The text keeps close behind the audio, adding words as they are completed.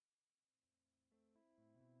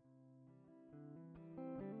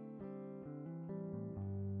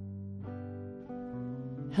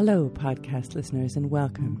Hello, podcast listeners, and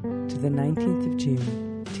welcome to the 19th of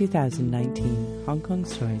June, 2019 Hong Kong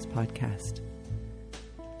Stories podcast.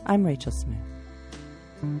 I'm Rachel Smith.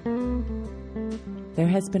 There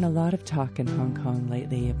has been a lot of talk in Hong Kong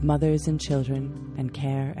lately of mothers and children and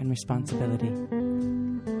care and responsibility.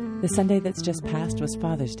 The Sunday that's just passed was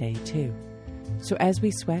Father's Day, too. So as we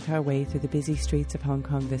sweat our way through the busy streets of Hong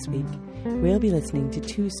Kong this week, we'll be listening to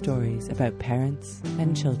two stories about parents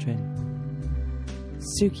and children.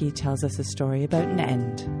 Suki tells us a story about an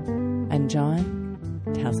end, and John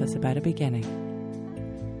tells us about a beginning.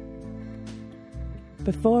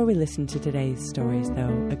 Before we listen to today's stories,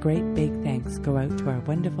 though, a great big thanks go out to our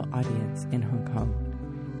wonderful audience in Hong Kong.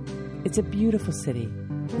 It's a beautiful city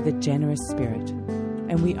with a generous spirit,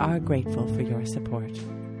 and we are grateful for your support.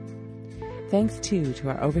 Thanks, too, to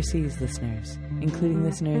our overseas listeners, including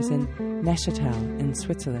listeners in Neuchâtel in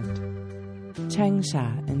Switzerland,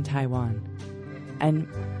 Changsha in Taiwan, and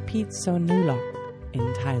Phitsanulok in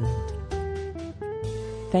Thailand.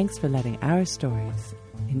 Thanks for letting our stories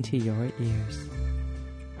into your ears.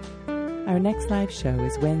 Our next live show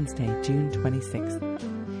is Wednesday, June 26th.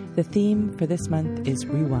 The theme for this month is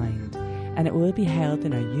Rewind, and it will be held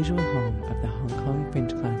in our usual home of the Hong Kong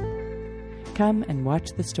Fringe Club. Come and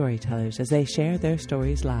watch the storytellers as they share their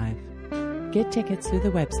stories live. Get tickets through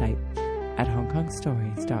the website at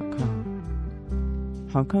hongkongstories.com.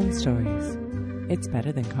 Hong Kong Stories. It's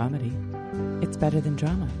better than comedy. It's better than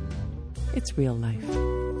drama. It's real life.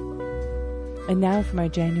 And now from our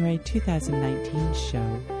January 2019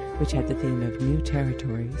 show, which had the theme of New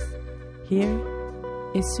Territories, here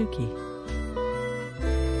is Suki.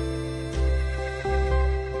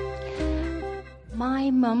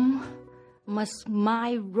 My mum was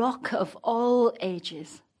my rock of all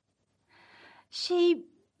ages. She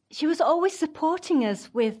was always supporting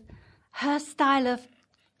us with her style of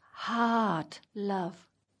hard love.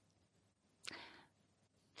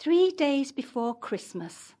 3 days before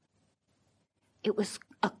Christmas, it was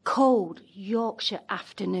a cold Yorkshire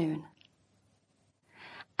afternoon.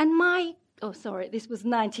 And this was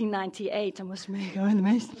 1998. I must be going in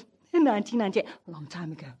 1998, a long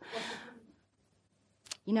time ago.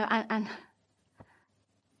 You know, and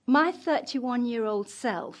my 31-year-old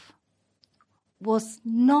self was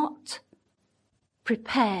not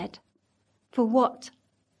prepared for what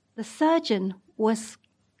the surgeon was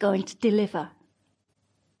going to deliver.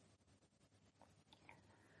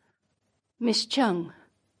 Miss Chung,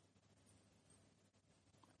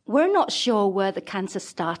 we're not sure where the cancer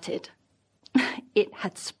started. It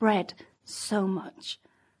had spread so much.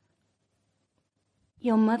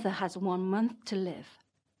 Your mother has 1 month to live.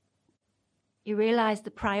 You realize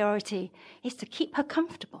the priority is to keep her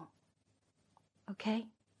comfortable. Okay?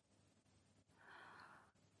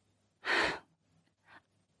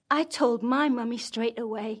 I told my mummy straight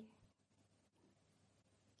away,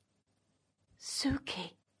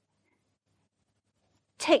 Suki,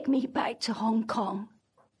 take me back to Hong Kong.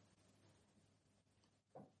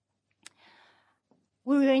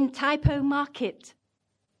 We were in Tai Po Market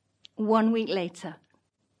 1 week later.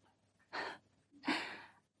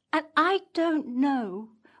 And I don't know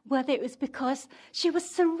whether it was because she was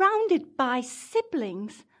surrounded by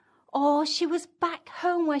siblings or she was back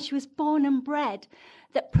home where she was born and bred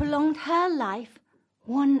that prolonged her life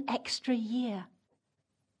 1 extra year.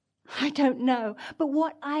 I don't know, but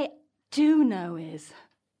what I do know is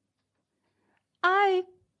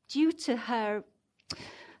due to her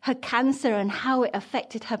cancer and how it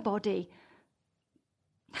affected her body,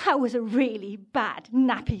 I was a really bad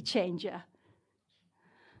nappy changer.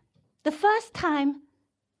 The first time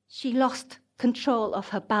she lost control of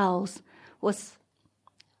her bowels was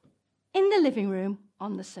in the living room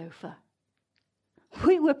on the sofa.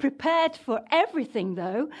 We were prepared for everything,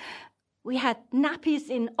 though. We had nappies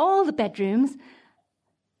in all the bedrooms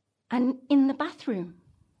and in the bathroom.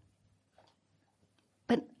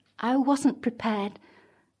 But I wasn't prepared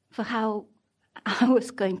for how I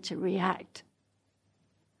was going to react.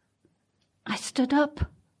 I stood up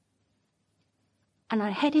and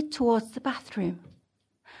I headed towards the bathroom.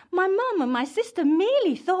 My mum and my sister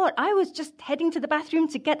merely thought I was just heading to the bathroom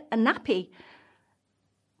to get a nappy.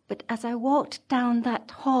 But as I walked down that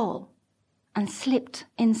hall and slipped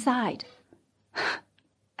inside,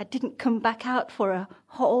 I didn't come back out for a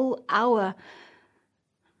whole hour.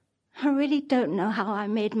 I really don't know how I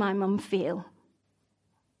made my mum feel.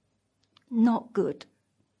 Not good.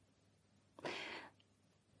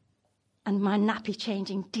 And my nappy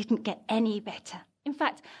changing didn't get any better. In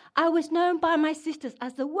fact, I was known by my sisters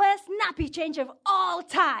as the worst nappy changer of all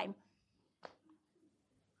time.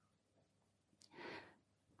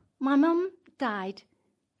 My mum died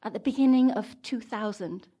at the beginning of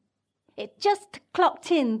 2000. It just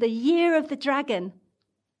clocked in the year of the dragon.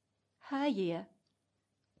 Her year.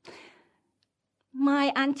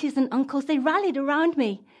 My aunties and uncles, they rallied around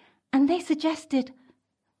me and they suggested,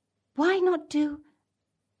 why not do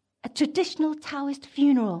a traditional Taoist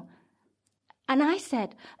funeral? And I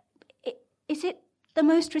said, is it the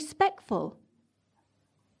most respectful?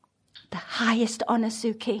 The highest honor,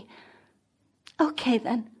 Suki. Okay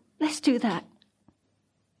then, let's do that.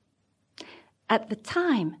 At the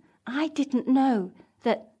time, I didn't know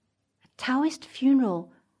that a Taoist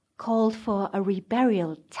funeral called for a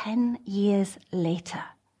reburial 10 years later.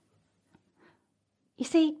 You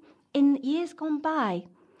see, in years gone by,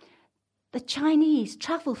 the Chinese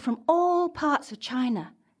travelled from all parts of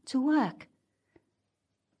China to work.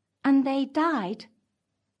 And they died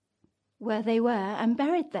where they were and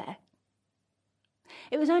buried there.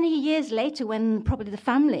 It was only years later when probably the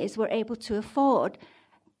families were able to afford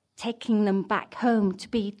taking them back home to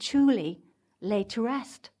be truly laid to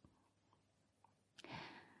rest.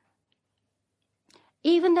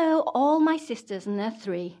 Even though all my sisters and their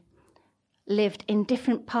 3 lived in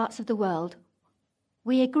different parts of the world,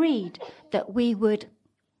 we agreed that we would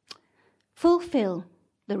fulfill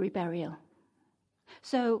the reburial.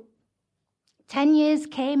 So 10 years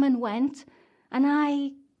came and went, and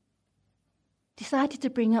I decided to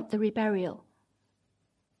bring up the reburial.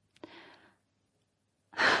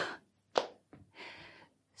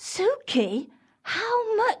 Suki,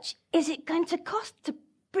 how much is it going to cost to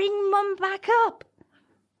bring Mum back up?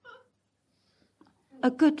 A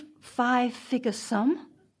good 5-figure sum.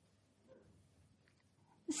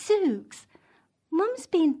 Zooks, Mum's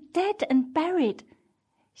been dead and buried.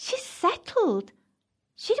 She's settled.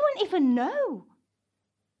 She won't even know.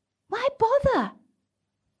 Why bother?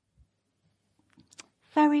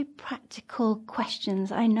 Very practical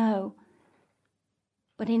questions, I know.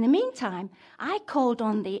 But in the meantime, I called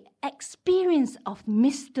on the experience of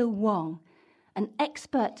Mr. Wong, an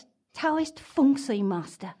expert Taoist feng shui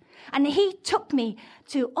master, and he took me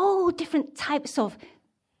to all different types of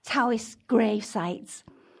Taoist grave sites.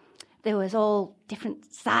 There was all different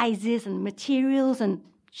sizes and materials and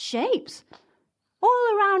shapes,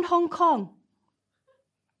 all around Hong Kong.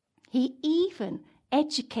 He even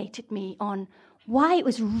educated me on why it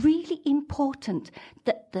was really important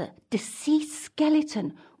that the deceased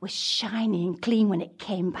skeleton was shiny and clean when it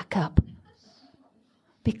came back up.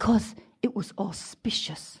 Because it was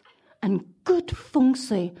auspicious and good feng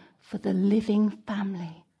shui for the living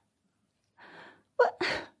family. But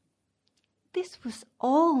this was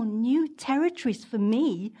all new territories for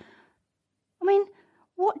me. I mean,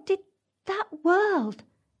 what did that world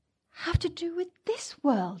have to do with this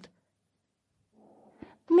world?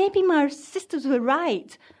 Maybe my sisters were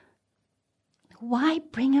right. Why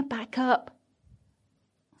bring her back up?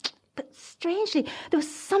 But strangely, there was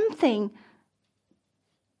something.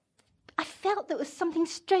 I felt there was something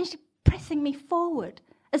strangely pressing me forward,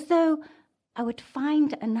 as though I would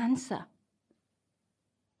find an answer.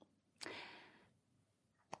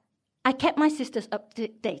 I kept my sisters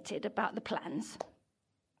updated about the plans.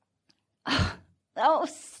 Oh,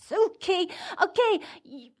 Suki. Okay,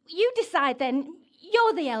 you decide then.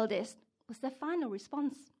 You're the eldest, was their final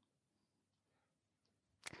response.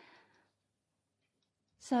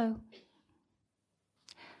 So,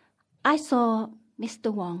 I saw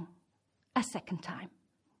Mr. Wong a second time.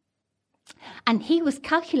 And he was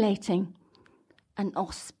calculating an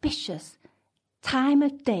auspicious time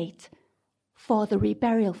of date for the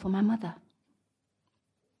reburial for my mother.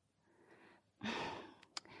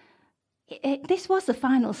 This was the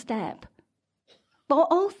final step. But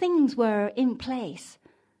all things were in place.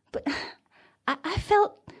 But I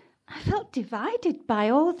felt divided by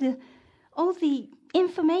all the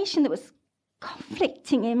information that was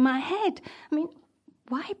conflicting in my head. I mean,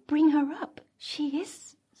 why bring her up? She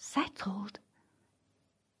is settled.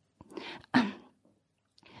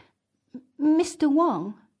 Mr.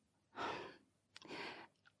 Wong,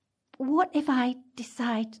 what if I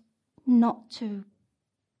decide not to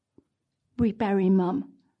rebury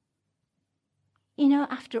Mum? You know,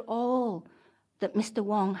 after all that Mr.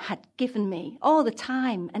 Wong had given me, all the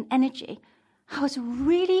time and energy, I was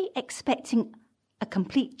really expecting a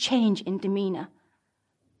complete change in demeanor.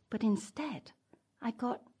 But instead, I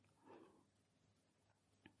got,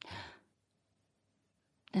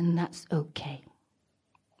 then that's okay.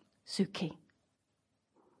 Suki,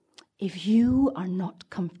 if you are not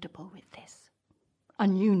comfortable with this,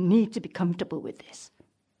 and you need to be comfortable with this,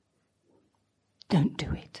 don't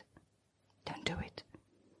do it. Don't do it.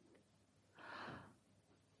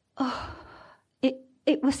 Oh,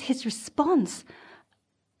 it was his response.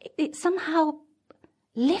 It somehow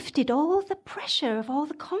lifted all the pressure of all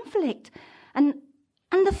the conflict, and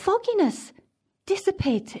the fogginess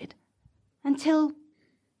dissipated until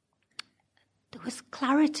there was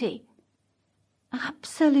clarity,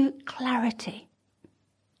 absolute clarity.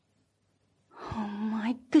 Oh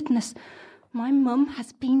my goodness, my mum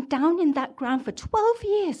has been down in that ground for 12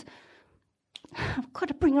 years. I've got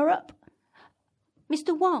to bring her up.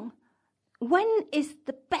 Mr. Wong, when is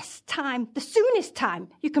the best time, the soonest time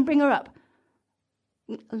you can bring her up?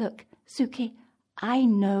 Look, Suki, I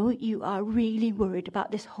know you are really worried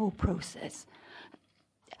about this whole process.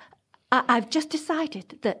 I've just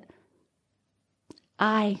decided that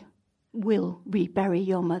I will rebury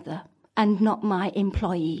your mother and not my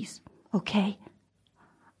employees, okay?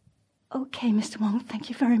 Okay, Mr. Wong, thank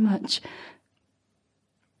you very much.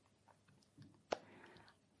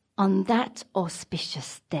 On that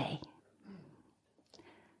auspicious day,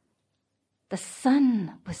 the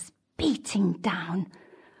sun was beating down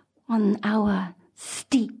on our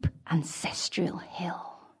steep ancestral hill.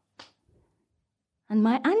 And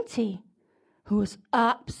my auntie, who was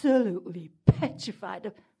absolutely petrified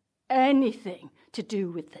of anything to do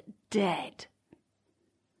with the dead,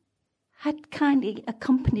 had kindly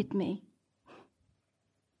accompanied me.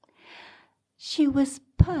 She was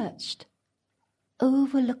perched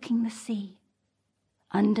overlooking the sea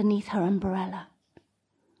underneath her umbrella,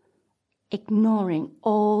 ignoring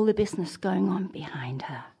all the business going on behind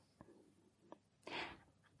her.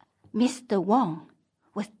 Mr. Wong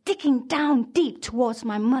was digging down deep towards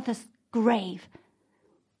my mother's grave,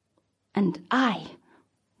 and I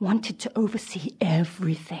wanted to oversee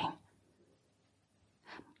everything.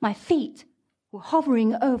 My feet were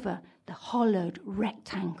hovering over the hollowed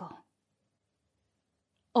rectangle.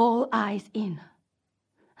 All eyes in,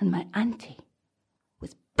 and my auntie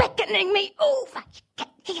was beckoning me over. Get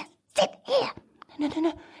here, sit here.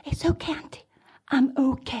 No, it's okay, auntie. I'm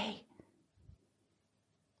okay.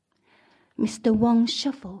 Mr. Wong's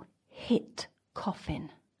shovel hit coffin.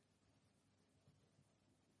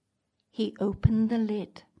 He opened the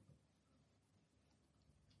lid.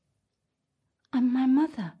 And my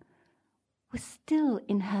mother was still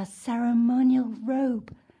in her ceremonial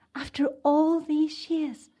robe after all these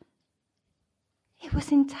years. It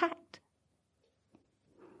was intact.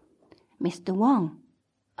 Mr. Wong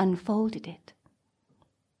unfolded it.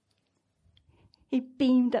 He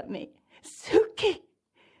beamed at me. Suki,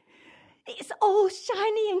 it's all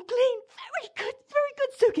shiny and clean. Very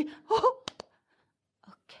good, Suki. Oh,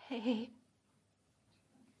 okay.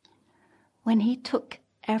 When he took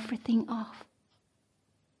everything off,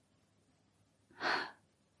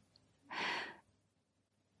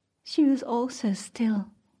 she was also still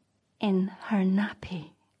in her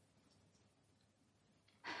nappy.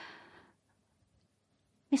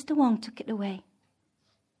 Mr. Wong took it away,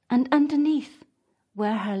 and underneath,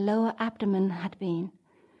 where her lower abdomen had been,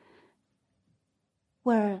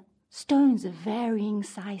 were stones of varying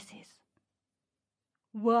sizes.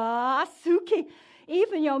 Wow, Suki,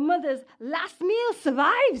 even your mother's last meal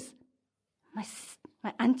survives.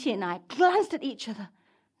 My auntie and I glanced at each other,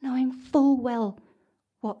 knowing full well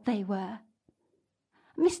what they were.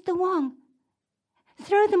 Mr. Wong,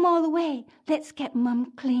 throw them all away. Let's get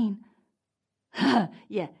Mum clean.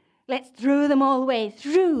 Yeah, let's throw them all away,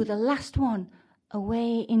 through the last one,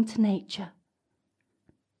 away into nature.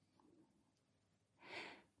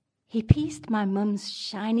 He pieced my mum's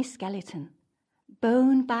shiny skeleton,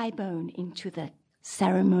 bone by bone, into the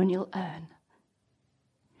ceremonial urn.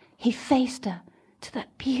 He faced her to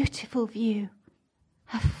that beautiful view,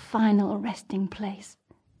 her final resting place.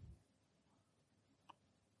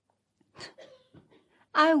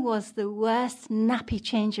 I was the worst nappy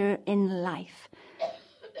changer in life,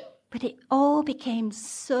 but it all became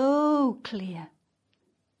so clear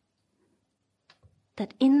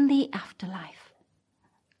that in the afterlife,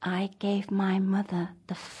 I gave my mother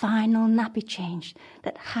the final nappy change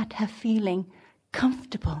that had her feeling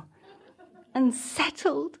comfortable and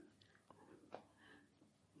settled.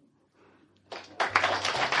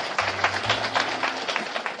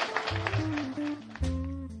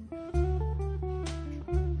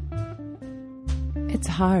 It's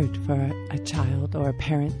hard for a child or a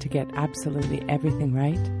parent to get absolutely everything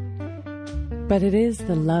right, but it is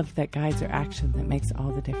the love that guides our action that makes all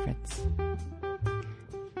the difference.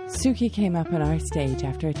 Suki came up on our stage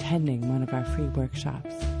after attending one of our free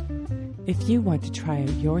workshops. If you want to try out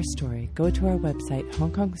your story, go to our website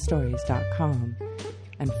hongkongstories.com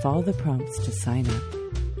and follow the prompts to sign up.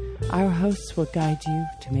 Our hosts will guide you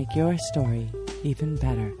to make your story even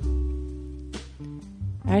better.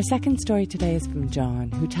 Our second story today is from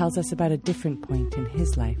John, who tells us about a different point in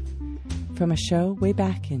his life. From a show way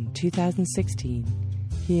back in 2016,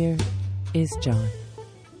 here is John.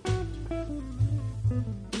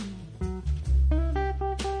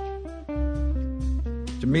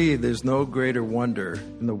 To me, there's no greater wonder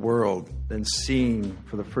in the world than seeing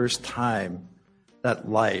for the first time that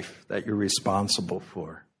life that you're responsible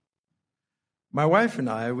for. My wife and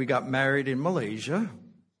I, we got married in Malaysia,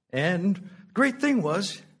 and the great thing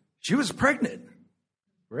was she was pregnant.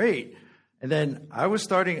 Great. And then I was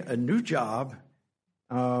starting a new job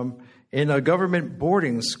in a government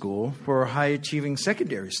boarding school for high-achieving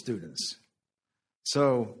secondary students.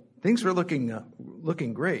 So things were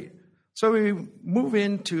looking great. So we move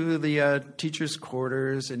into the teacher's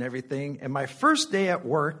quarters and everything, and my first day at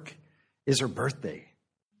work is her birthday.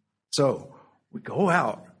 So we go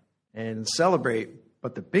out and celebrate,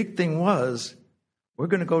 but the big thing was we're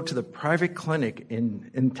going to go to the private clinic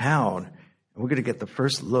in town, and we're going to get the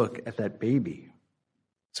first look at that baby.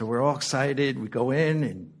 So we're all excited. We go in,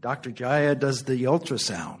 and Dr. Jaya does the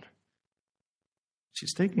ultrasound.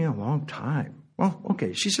 She's taking a long time. Well,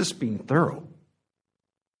 okay, she's just being thorough.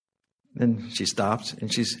 Then she stops,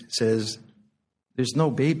 and she says, "There's no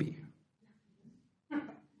baby."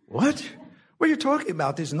 What? What are you talking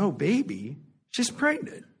about? There's no baby? She's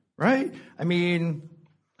pregnant, right? I mean,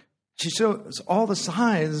 she shows all the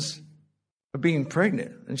signs of being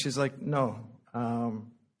pregnant. And she's like, "No,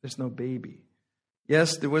 there's no baby."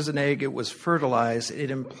 Yes, there was an egg. It was fertilized.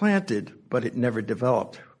 It implanted, but it never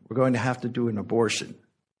developed. We're going to have to do an abortion.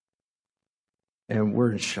 And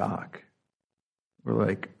we're in shock. We're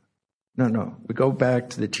like, no. We go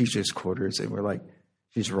back to the teacher's quarters, and we're like,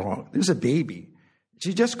 she's wrong. There's a baby.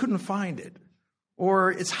 She just couldn't find it.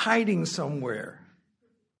 Or it's hiding somewhere,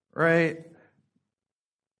 right?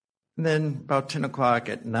 And then about 10 o'clock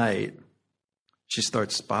at night, she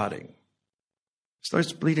starts spotting.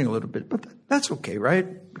 Starts bleeding a little bit, but that's okay,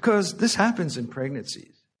 right? Because this happens in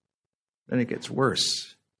pregnancies. Then it gets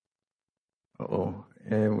worse.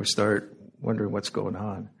 And we start wondering what's going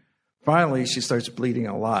on. Finally, she starts bleeding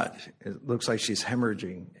a lot. It looks like she's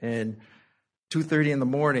hemorrhaging. And 2:30 in the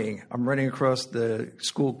morning, I'm running across the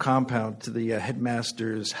school compound to the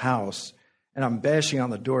headmaster's house, and I'm bashing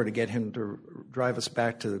on the door to get him to drive us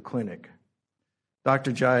back to the clinic.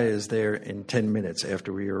 Dr. Jaya is there in 10 minutes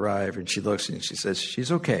after we arrive, and she looks and she says,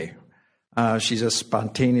 she's okay. She's just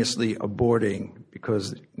spontaneously aborting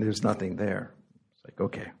because there's nothing there. It's like,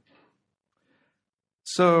 okay.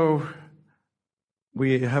 So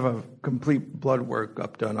we have a complete blood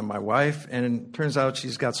workup done on my wife, and it turns out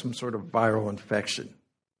she's got some sort of viral infection.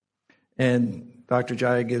 And Dr.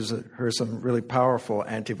 Jaya gives her some really powerful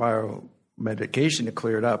antiviral medication to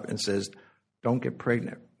clear it up and says, don't get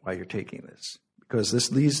pregnant while you're taking this, because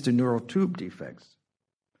this leads to neural tube defects.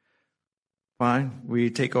 Fine, we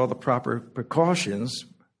take all the proper precautions,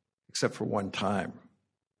 except for one time.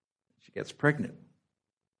 She gets pregnant.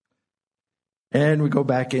 And we go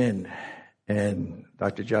back in, and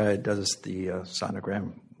Dr. Jaya does the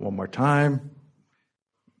sonogram one more time,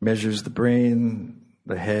 measures the brain,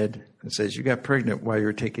 the head, and says, you got pregnant while you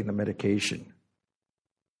were taking the medication.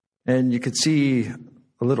 And you could see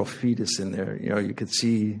a little fetus in there. You know, you could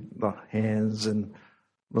see the hands and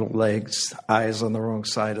little legs, eyes on the wrong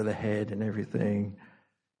side of the head and everything.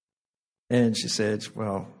 And she said,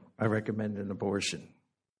 well, I recommend an abortion.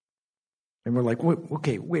 And we're like,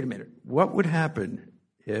 okay, wait a minute. What would happen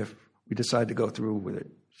if we decide to go through with it?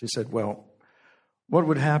 She said, well, what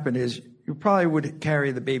would happen is you probably would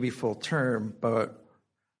carry the baby full term, but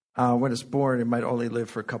when it's born, it might only live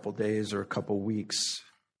for a couple days or a couple weeks.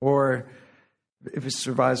 Or if it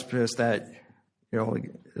survives past that, it'll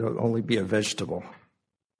only be a vegetable.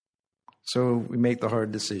 So we make the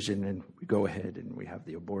hard decision and we go ahead and we have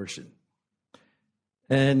the abortion.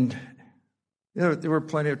 And there were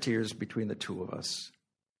plenty of tears between the two of us.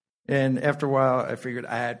 And after a while, I figured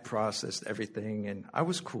I had processed everything and I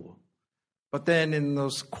was cool. But then in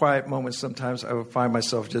those quiet moments, sometimes I would find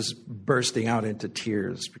myself just bursting out into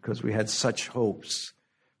tears because we had such hopes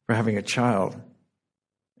for having a child.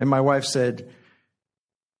 And my wife said,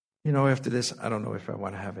 after this, I don't know if I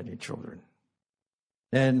want to have any children.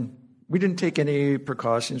 And we didn't take any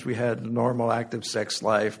precautions. We had a normal active sex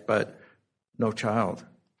life, but no child.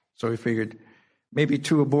 So we figured maybe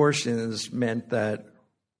 2 abortions meant that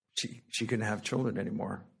she couldn't have children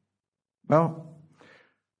anymore. Well,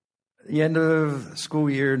 at the end of school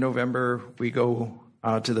year, November, we go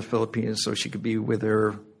to the Philippines so she could be with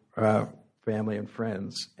her family and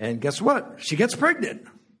friends. And guess what? She gets pregnant.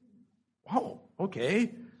 Wow,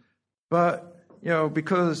 okay. But,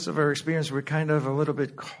 because of our experience, we're kind of a little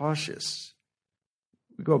bit cautious.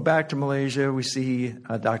 We go back to Malaysia. We see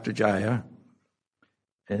Dr. Jaya.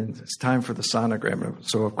 And it's time for the sonogram.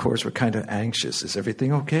 So, of course, we're kind of anxious. Is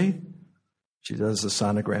everything okay? She does the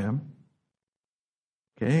sonogram.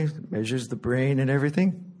 Okay, measures the brain and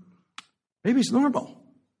everything. Baby's normal.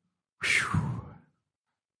 Whew.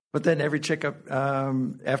 But then every checkup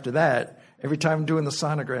after that, every time I'm doing the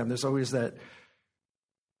sonogram, there's always that,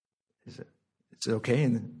 is it okay?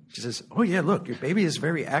 And she says, oh, yeah, look, your baby is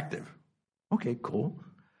very active. Okay, cool.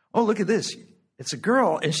 Oh, look at this. It's a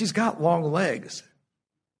girl, and she's got long legs.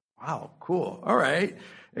 Wow, cool. All right.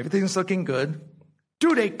 Everything's looking good.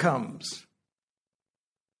 Due date comes.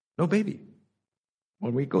 No baby.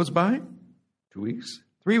 1 week goes by, 2 weeks,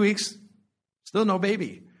 3 weeks, still no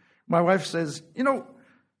baby. My wife says,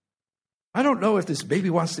 I don't know if this baby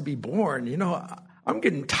wants to be born. I'm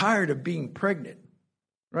getting tired of being pregnant,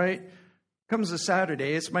 right? Comes a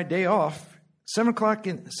Saturday. It's my day off. 7 o'clock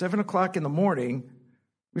in the morning,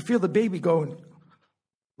 we feel the baby going,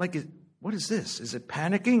 like, what is this? Is it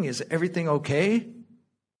panicking? Is everything okay?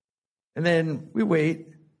 And then we wait.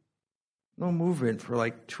 No movement for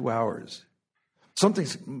like 2 hours.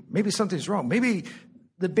 Maybe something's wrong. Maybe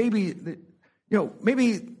the baby,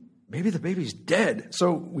 maybe the baby's dead.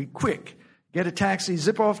 So we get a taxi,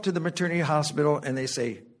 zip off to the maternity hospital, and they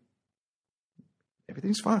say,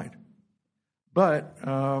 everything's fine. But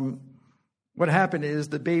what happened is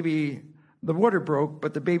the water broke,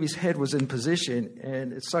 but the baby's head was in position,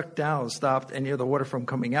 and it sucked down, stopped any of the water from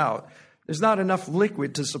coming out. There's not enough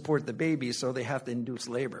liquid to support the baby, so they have to induce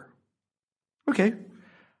labor. Okay.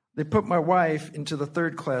 They put my wife into the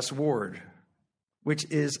 3rd-class ward, which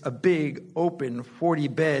is a big, open,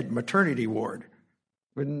 40-bed maternity ward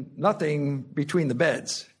with nothing between the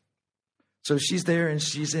beds. So she's there, and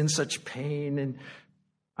she's in such pain, and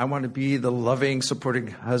I want to be the loving, supporting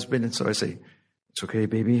husband. And so I say, it's okay,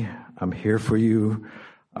 baby. I'm here for you.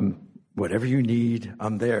 Whatever you need,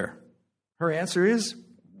 I'm there. Her answer is,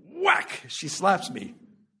 whack! She slaps me.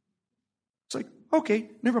 It's like, okay,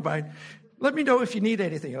 never mind. Let me know if you need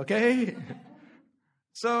anything, okay?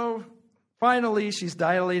 So finally, she's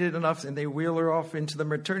dilated enough, and they wheel her off into the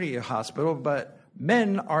maternity hospital, but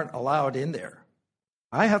men aren't allowed in there.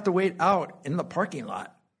 I have to wait out in the parking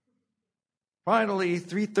lot. Finally,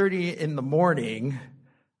 3:30 in the morning,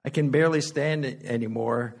 I can barely stand it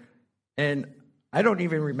anymore, and I don't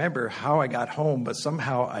even remember how I got home, but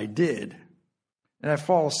somehow I did, and I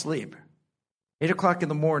fall asleep. 8 o'clock in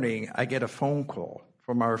the morning, I get a phone call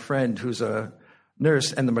from our friend who's a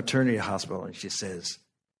nurse in the maternity hospital, and she says,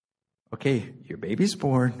 okay, your baby's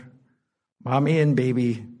born. Mommy and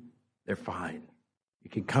baby, they're fine. You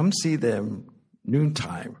can come see them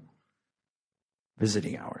noontime,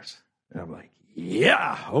 visiting hours. And I'm like,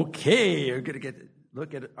 yeah, okay, you're going to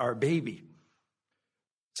look at our baby.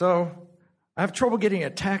 So I have trouble getting a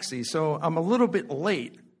taxi, so I'm a little bit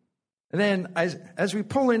late. And then as we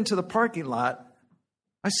pull into the parking lot,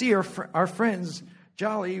 I see our friends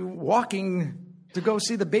jolly walking to go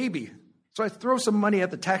see the baby. So I throw some money at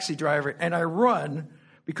the taxi driver and I run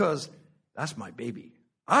because that's my baby.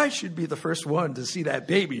 I should be the first one to see that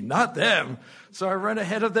baby, not them. So I run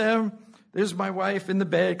ahead of them. There's my wife in the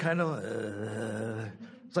bed, kind of,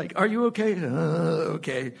 it's like, are you okay?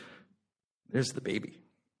 Okay. There's the baby.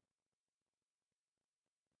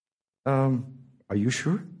 Are you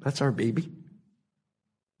sure that's our baby?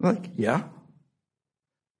 I'm like, yeah.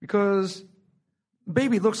 Because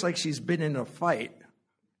baby looks like she's been in a fight,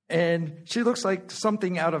 and she looks like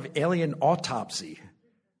something out of Alien Autopsy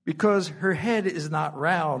because her head is not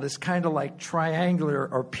round. It's kind of like triangular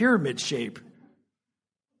or pyramid shape.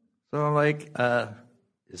 So I'm like,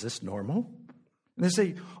 is this normal? And they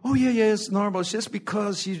say, oh, yeah, it's normal. It's just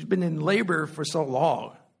because she's been in labor for so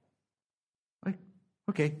long. Like,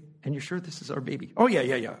 okay, and you're sure this is our baby? Oh,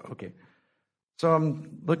 yeah, okay. So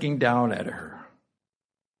I'm looking down at her.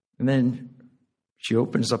 And then she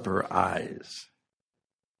opens up her eyes.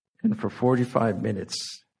 And for 45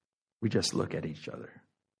 minutes, we just look at each other.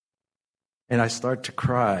 And I start to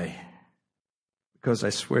cry because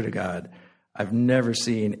I swear to God, I've never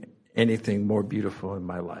seen anything more beautiful in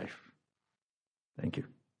my life. Thank you.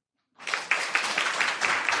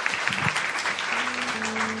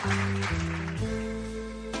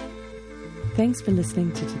 Thanks for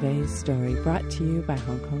listening to today's story brought to you by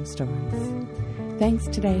Hong Kong Stories. Thanks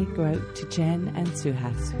today go out to Jen and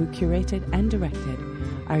Suhas, who curated and directed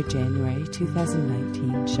our January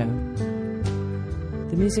 2019 show.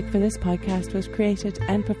 The music for this podcast was created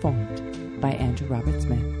and performed by Andrew Robert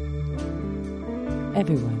Smith.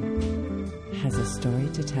 Everyone has a story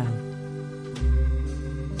to tell.